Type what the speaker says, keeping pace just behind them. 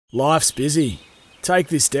Life's busy. Take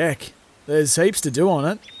this deck. There's heaps to do on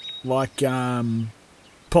it, like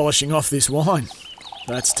polishing off this wine.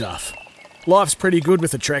 That's tough. Life's pretty good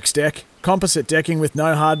with a Trex deck. Composite decking with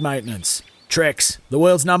no hard maintenance. Trex, the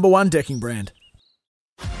world's #1 decking brand.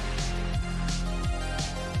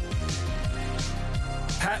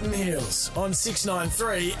 Hatton Hills on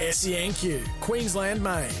 693 SENQ, Queensland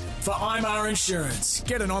made. For IMAR Insurance.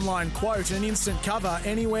 Get an online quote and instant cover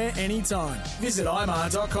anywhere, anytime. Visit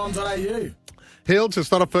imar.com.au. Hills,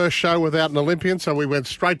 it's not a first show without an Olympian, so we went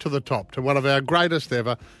straight to the top, to one of our greatest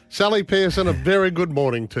ever. Sally Pearson, a very good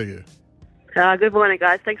morning to you. Good morning,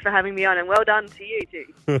 guys. Thanks for having me on, and well done to you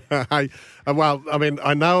too. Hey, well, I mean,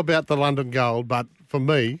 I know about the London gold, but for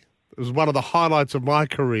me, it was one of the highlights of my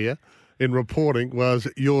career in reporting was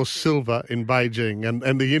your silver in Beijing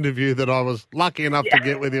and the interview that I was lucky enough to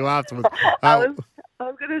get with you afterwards. I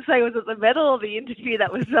was going to say, was it the medal or the interview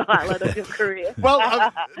that was the highlight of your career?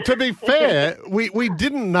 Well, to be fair, we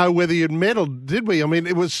didn't know whether you'd medalled, did we? I mean,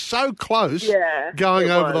 it was so close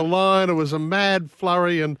going over the line. It was a mad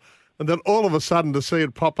flurry, and then all of a sudden to see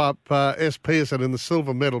it pop up S. Pearson in the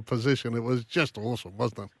silver medal position, it was just awesome,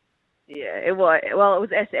 wasn't it? Yeah, it was. Well, it was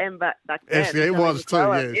SM back then. Yeah, it was too,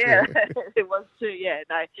 yes. Yeah, it was too, yeah.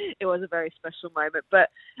 No, it was a very special moment. But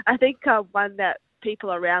I think one that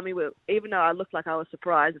people around me were, even though I looked like I was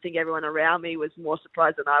surprised, I think everyone around me was more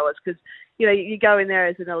surprised than I was because, you know, you go in there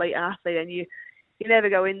as an elite athlete and you never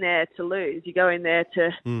go in there to lose. You go in there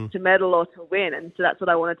to medal or to win, and so that's what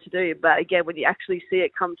I wanted to do. But again, when you actually see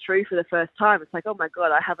it come true for the first time, it's like, oh, my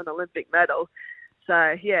God, I have an Olympic medal.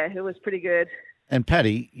 So, yeah, it was pretty good. And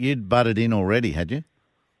Paddy, you'd butted in already, had you?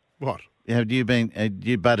 What? Had you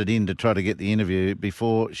butted in to try to get the interview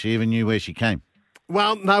before she even knew where she came?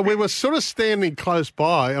 Well, no, we were sort of standing close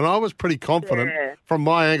by, and I was pretty confident from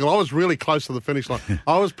my angle. I was really close to the finish line.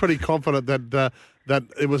 I was pretty confident that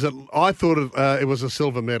it was. I thought it was a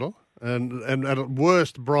silver medal, and at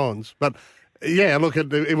worst bronze. But yeah, look,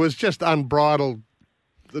 it was just unbridled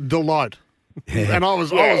delight. Yeah. And I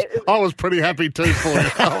was pretty happy too for you.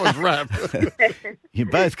 I was wrapped. You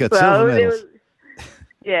both got silver medals.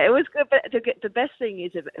 It was good. But the best thing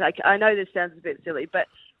is, like, I know this sounds a bit silly, but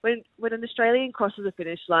when an Australian crosses the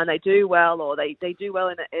finish line, they do well, or they do well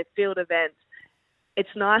in a field event.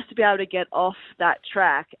 It's nice to be able to get off that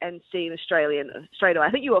track and see an Australian straight away.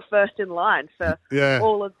 I think you were first in line for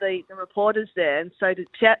all of the reporters there, and so to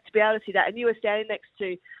be able to see that, and you were standing next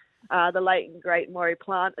to the late and great Maury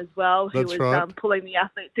Plant as well, who was pulling the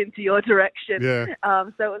athletes into your direction. Yeah.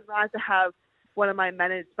 So it was nice to have one of my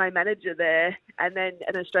manager there, and then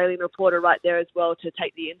an Australian reporter right there as well to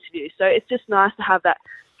take the interview. So it's just nice to have that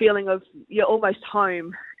feeling of you're almost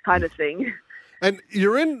home kind of thing. And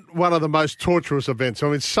you're in one of the most torturous events. I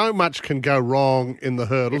mean, so much can go wrong in the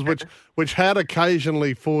hurdles, which had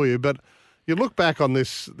occasionally for you. But you look back on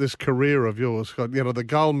this career of yours, you know, the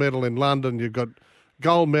gold medal in London, you've got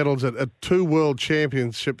gold medals at 2 World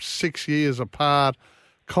Championships 6 years apart,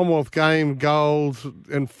 Commonwealth Game gold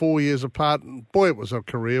and 4 years apart. Boy, it was a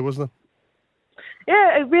career, wasn't it?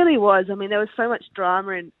 Yeah, it really was. I mean, there was so much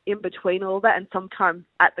drama in between all that, and sometimes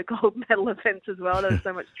at the gold medal events as well, there was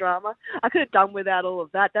so much drama. I could have done without all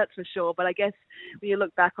of that, that's for sure. But I guess when you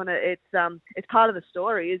look back on it, it's part of the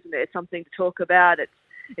story, isn't it? It's something to talk about.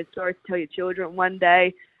 It's stories to tell your children one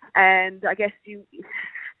day. And I guess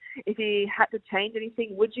if you had to change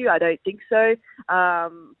anything, would you? I don't think so.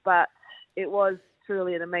 But it was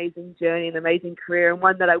truly an amazing journey, an amazing career, and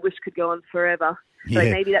one that I wish could go on forever. So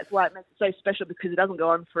maybe that's why it makes it so special, because it doesn't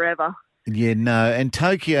go on forever. Yeah, no. And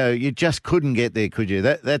Tokyo, you just couldn't get there, could you?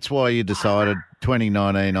 That's why you decided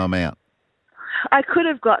 2019, I'm out. I could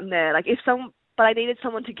have gotten there, but I needed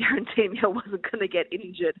someone to guarantee me I wasn't going to get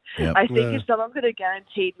injured. Yep. I think if someone could have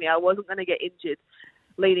guaranteed me I wasn't going to get injured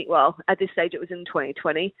at this stage it was in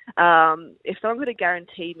 2020, if someone could have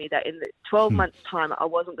guaranteed me that in the 12 months' time I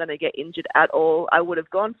wasn't going to get injured at all, I would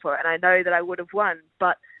have gone for it, and I know that I would have won.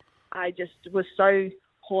 But I just was so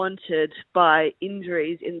haunted by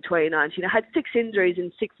injuries in 2019. I had 6 injuries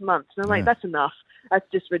in 6 months, and I'm like, that's enough. That's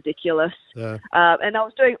just ridiculous. Yeah. And I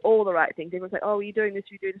was doing all the right things. Everyone's like, oh, are you doing this?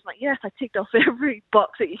 Are you doing this? I'm like, yes, I ticked off every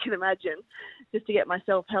box that you can imagine just to get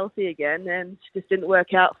myself healthy again, and it just didn't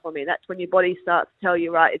work out for me. That's when your body starts to tell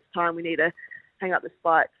you, right, it's time, we need to hang up the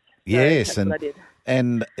spikes. So yes,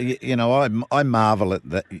 and you know, I marvel at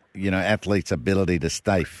the, you know, athletes' ability to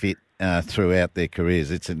stay fit throughout their careers.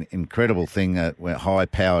 It's an incredible thing where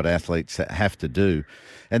high-powered athletes have to do.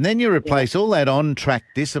 And then you replace all that on-track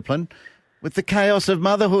discipline with the chaos of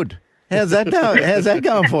motherhood. How's that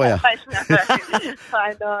going for you?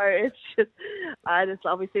 I know. It's just, I just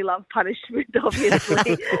obviously love punishment.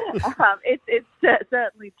 Obviously, it's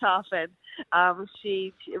certainly tough, and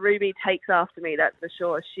Ruby takes after me. That's for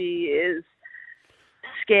sure. She is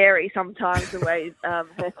scary sometimes. The way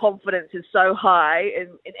her confidence is so high in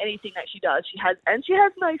anything that she does. She has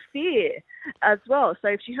no fear as well. So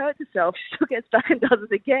if she hurts herself, she still gets back and does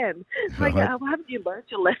it again. It's like, well, haven't you learned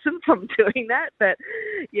your lesson from doing that? But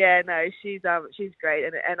yeah, no, she's great,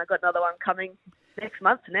 and I got another one coming next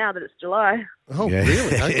month now that it's July. Oh, yeah.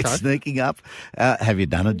 Really? Okay. It's sneaking up. Have you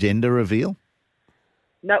done a gender reveal?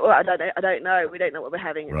 No, well, I don't know. We don't know what we're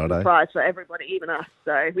having. It's a surprise for everybody, even us.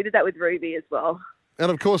 So we did that with Ruby as well. And,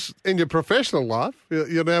 of course, in your professional life,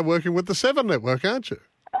 you're now working with the 7 Network, aren't you?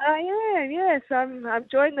 Yes. I'm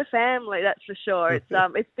joining the family, that's for sure.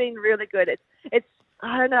 It's been really good. It's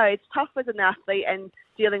I don't know, it's tough as an athlete and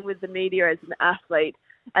dealing with the media as an athlete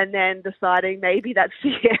and then deciding maybe that's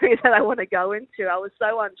the area that I want to go into. I was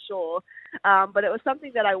so unsure, but it was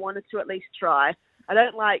something that I wanted to at least try. I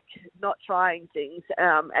don't like not trying things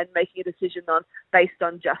and making a decision based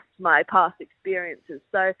on just my past experiences.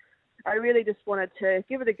 So I really just wanted to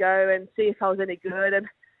give it a go and see if I was any good. And,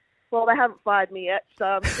 well, they haven't fired me yet, so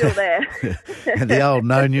I'm still there. And the old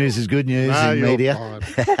no news is good news in media.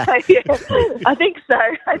 Yeah, I think so.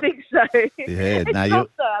 Yeah, it's tough,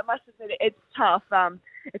 though. I must admit it's tough.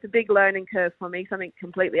 It's a big learning curve for me, something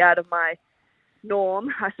completely out of my norm,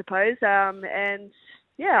 I suppose. And,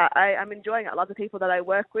 yeah, I'm enjoying it. I love the people that I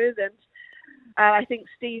work with, and I think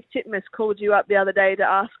Steve Titmus called you up the other day to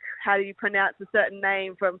ask how do you pronounce a certain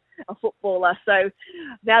name from a footballer. So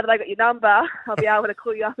now that I got your number, I'll be able to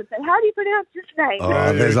call you up and say, how do you pronounce this name?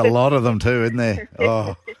 Oh, there's a lot of them too, isn't there?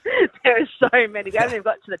 Oh. There are so many. We haven't even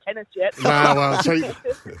got to the tennis yet. No, well, see,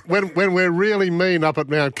 when we're really mean up at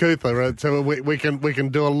Mount Cootha, so we can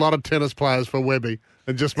do a lot of tennis players for Webby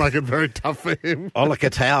and just make it very tough for him. Ola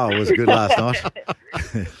Katau was good last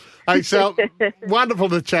night. Hey, Sal, wonderful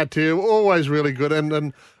to chat to you. Always really good,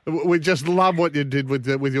 and we just love what you did with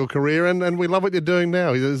your career, and we love what you're doing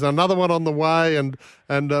now. There's another one on the way, and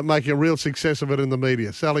making a real success of it in the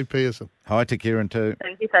media. Sally Pearson. Hi to Kieran too.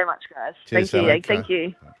 Thank you so much, guys. Cheers, Thank you. Sally. Thank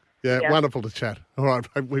you. Yeah, wonderful to chat. All right,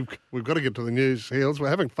 we've got to get to the news, Heels. We're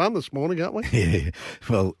having fun this morning, aren't we? Yeah.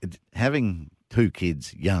 Well, having 2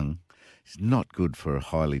 kids young is not good for a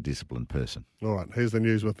highly disciplined person. All right, here's the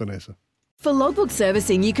news with Vanessa. For logbook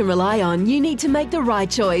servicing you can rely on, you need to make the right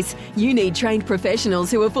choice. You need trained professionals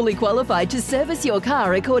who are fully qualified to service your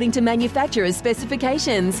car according to manufacturer's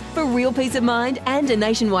specifications. For real peace of mind and a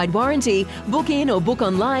nationwide warranty, book in or book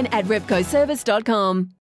online at repcoservice.com.